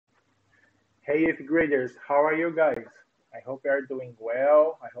Hey, if graders, how are you guys? I hope you are doing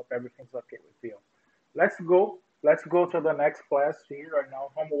well. I hope everything's okay with you. Let's go. Let's go to the next class here right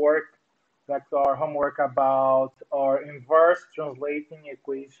now. Homework. That's our homework about our inverse translating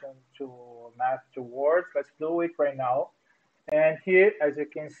equation to math to words. Let's do it right now. And here, as you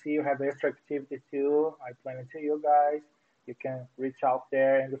can see, you have extra activity too. I plan it to you guys. You can reach out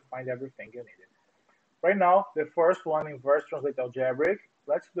there and find everything you need. Right now, the first one, inverse translate algebraic.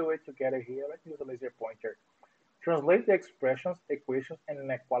 Let's do it together here. Let's use a laser pointer. Translate the expressions, equations, and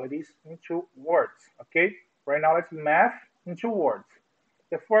inequalities into words. Okay? Right now, let's math into words.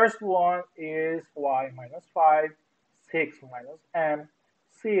 The first one is y minus 5, 6 minus m,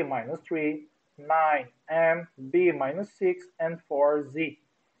 c minus 3, 9m, b minus 6, and 4z.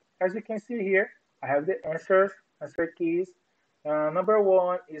 As you can see here, I have the answer keys. Number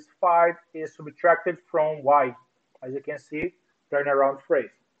one is 5 is subtracted from y. As you can see, turnaround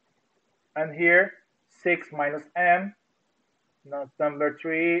phrase. And here, 6 minus m. Number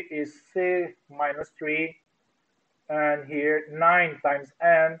 3 is c minus 3. And here, 9 times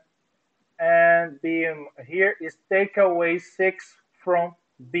m. And b here is take away 6 from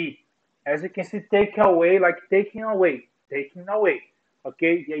b. As you can see, take away, like taking away.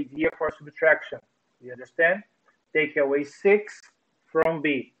 Okay, the idea for subtraction. You understand? Take away 6 from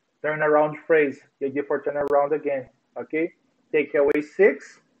b. Turn around phrase. The idea for turn around again. Okay? Take away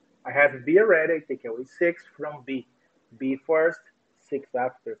 6. I have b already. Take away 6 from b. B first, 6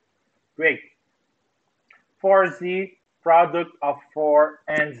 after. Great. 4z, product of 4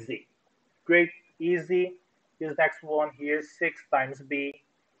 and z. Great. Easy. This next one here, 6 times b.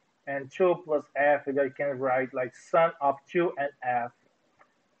 And 2 plus f, I can write like sum of 2 and f.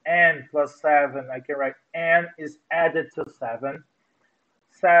 N plus 7, I can write n is added to 7.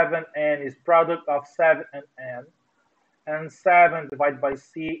 7n is product of 7 and n. And 7 divided by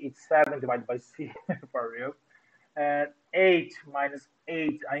c, it's 7 divided by c, for real. And 8 minus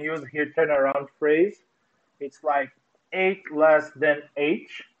 8, I use here turnaround phrase. It's like 8 less than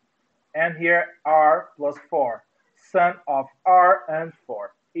h. And here r plus 4. Sum of r and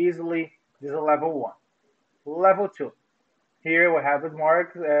 4. Easily, this is level 1. Level 2. Here we have it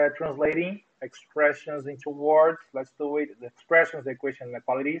marked, translating expressions into words. Let's do it. The expressions, the equation,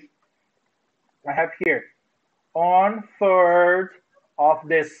 inequalities. I have here 1/3 of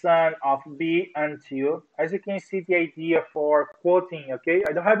the sum of b until. As you can see, the idea for quoting, okay?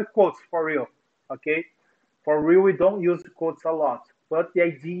 I don't have quotes for real, okay? For real, we don't use quotes a lot. But the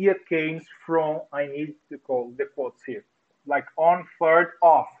idea came from, I need to call the quotes here. Like 1/3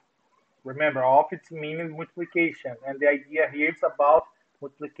 of. Remember, of it's meaning multiplication, and the idea here is about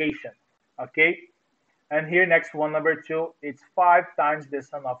multiplication, okay? And here, next one, number 2, it's 5 times the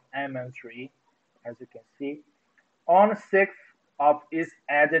sum of m and 3, as you can see. 1/6 of is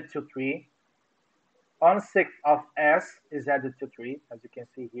added to 3. 1/6 of s is added to 3, as you can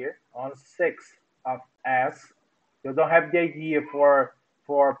see here. 1/6 of s. You don't have the idea for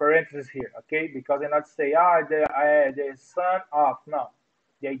parentheses here, okay? Because they not say, the sum of, no.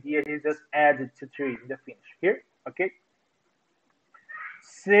 The idea is just added to 3 in the finish here, okay?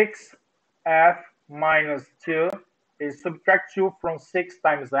 6f minus 2 is subtract 2 from 6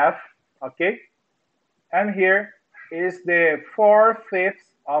 times f, okay? And here is the 4/5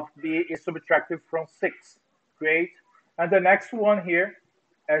 of b is subtracted from 6. Great. And the next one here,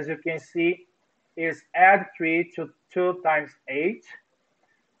 as you can see, is add 3 to 2 times 8.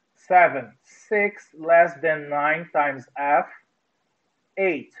 7. 6 less than 9 times f.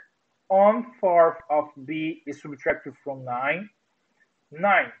 8. 1/4 of b is subtracted from 9.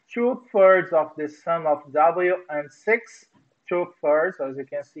 9. 2/3 of the sum of w and 6. 2/3, as you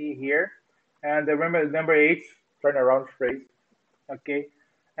can see here. And remember, number 8, turn around phrase. Okay.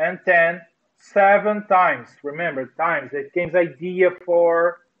 And 10. 7 times. Remember, times. It came idea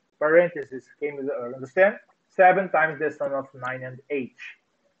for parentheses. Understand? 7 times the sum of 9 and 8.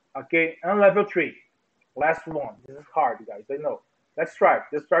 Okay. And level 3. Last one. This is hard, guys. I know. Let's try.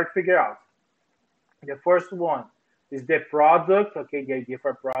 Let's try to figure out. The first one is the product, okay, the idea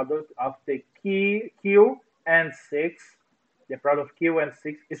for product of the Q and 6. The product of Q and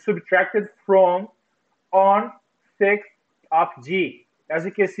 6 is subtracted from 1/6 of G. As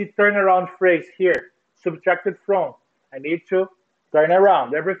you can see, turn around phrase here. Subtracted from. I need to turn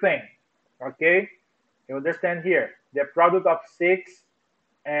around everything. Okay? You understand here. The product of 6,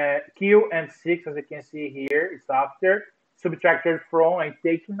 Q and 6, as you can see here, is after. Subtracted from and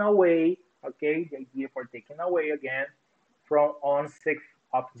taken away, okay, the idea for taking away again from 1/6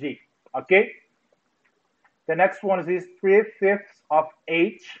 of G, okay? The next one is 3/5 of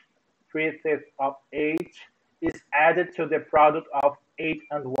H. 3/5 of H is added to the product of 8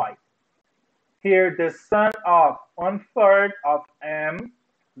 and Y. Here, the sum of 1/3 of m,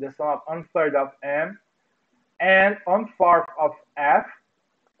 the sum of 1/3 of m, and 1/4 of f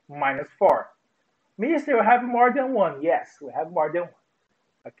minus 4. Means you have more than one. Yes, we have more than one.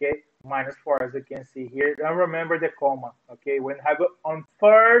 Okay, minus 4 as you can see here. And remember the comma. Okay, when you have a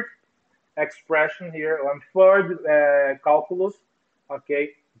 1/3 expression here, 1/3 calculus,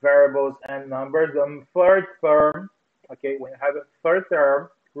 okay, variables and numbers, 1/3 term, okay, when you have a third term,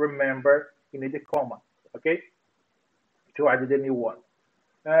 remember you need a comma, okay, to add the new one.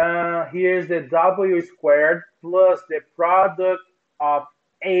 Here's the w squared plus the product of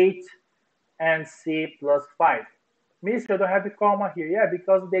 8 and c plus 5. Miss, you don't have a comma here. Yeah,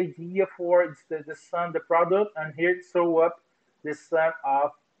 because the idea for it's the sum, the product, and here it show up the sum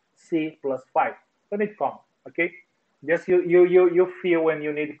of c plus 5. Don't need comma, okay? Just you feel when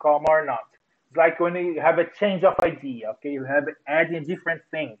you need comma or not. It's like when you have a change of idea, okay? You have adding different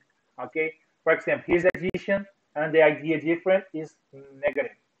things, okay? For example, here's addition, and the idea different is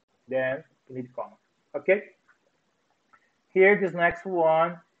negative. Then you need comma, okay? Here, this next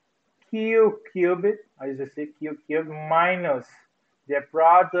one, q cubed, as you see, q cubed minus the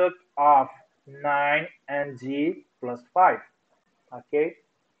product of 9 and g plus 5. Okay,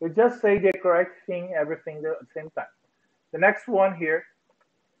 we just say the correct thing, everything at the same time. The next one here,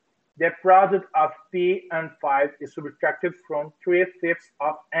 the product of p and 5 is subtracted from 3/5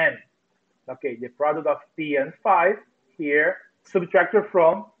 of n. Okay, the product of p and 5 here subtracted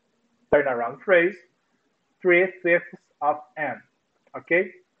from, turn around phrase, 3/5 of n.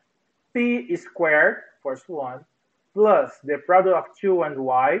 Okay, p squared, first one, plus the product of 2 and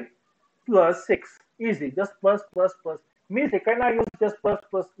y, plus 6. Easy, just plus, plus, plus. Means can I use just plus,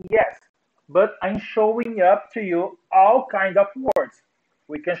 plus? Yes, but I'm showing up to you all kind of words.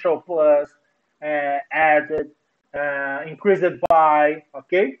 We can show plus, added, increased by,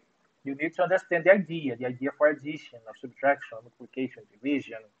 okay? You need to understand the idea for addition or subtraction, multiplication,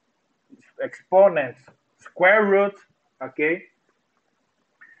 division, exponents, square root, okay?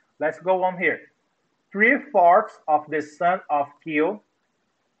 Let's go on here. 3/4 of the sum of q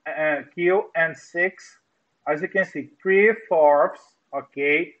and 6. As you can see, 3/4,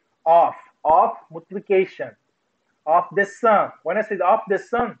 okay, of multiplication of the sum. When I say of the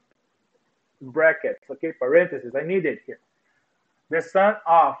sum, brackets, okay, parentheses, I need it here. The sum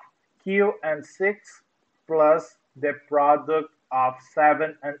of q and 6 plus the product of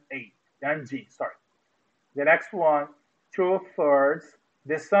 7 and 8, and g, sorry. The next one, 2/3,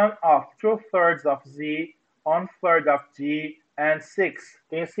 the sum of 2/3 of z, 1/3 of g, and 6.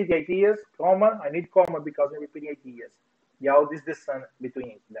 Can you see the ideas? Comma, I need comma because I'm repeating ideas. Yeah, all this is the sum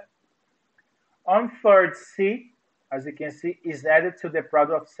between them. 1/3 c, as you can see, is added to the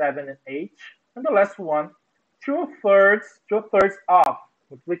product of 7 and 8. And the last one, 2/3 of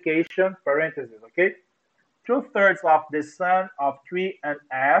multiplication, parentheses, okay? 2/3 of the sum of 3 and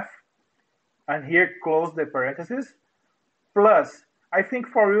f, and here close the parentheses, plus, I think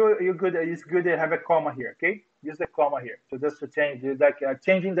for you, it's good to have a comma here, okay? Use the comma here. So just to change, like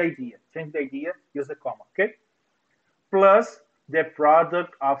changing the idea. Change the idea, use the comma, okay? Plus the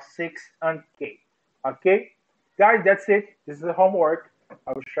product of 6 and k, okay? Guys, that's it. This is the homework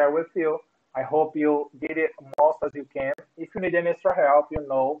I will share with you. I hope you did it most as you can. If you need any extra help, you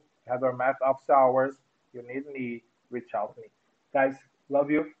know, you have our math office hours. You need me, reach out to me. Guys, love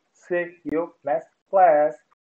you. See you next class.